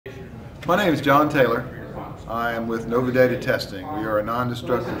My name is John Taylor. I am with Nova Data Testing. We are a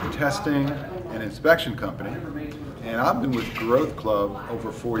non-destructive testing and inspection company, and I've been with Growth Club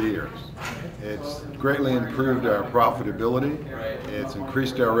over 4 years. It's greatly improved our profitability, it's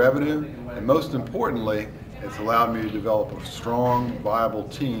increased our revenue, and most importantly, it's allowed me to develop a strong, viable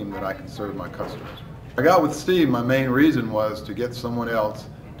team that I can serve my customers. I got with Steve, my main reason was to get someone else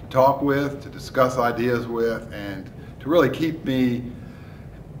to talk with, to discuss ideas with, and to really keep me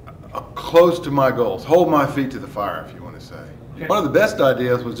close to my goals, hold my feet to the fire, if you want to say. One of the best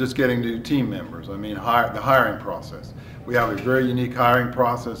ideas was just getting new team members. I mean, the hiring process. We have a very unique hiring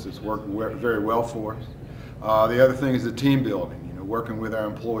process that's worked very well for us. The other thing is the team building, working with our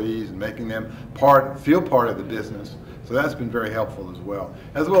employees and making them feel part of the business. So that's been very helpful as well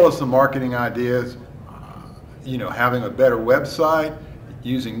as some marketing ideas, having a better website,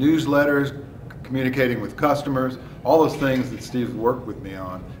 using newsletters, communicating with customers. All those things that Steve's worked with me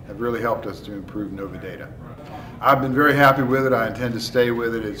on have really helped us to improve Nova Data. I've been very happy with it. I intend to stay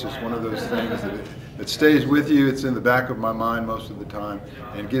with it. It's just one of those things that stays with you. It's in the back of my mind most of the time,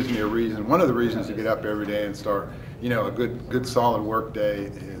 and gives me a reason. One of the reasons to get up every day and start, a good solid work day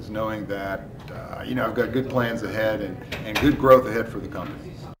is knowing that, I've got good plans ahead and good growth ahead for the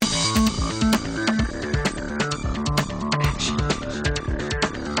company.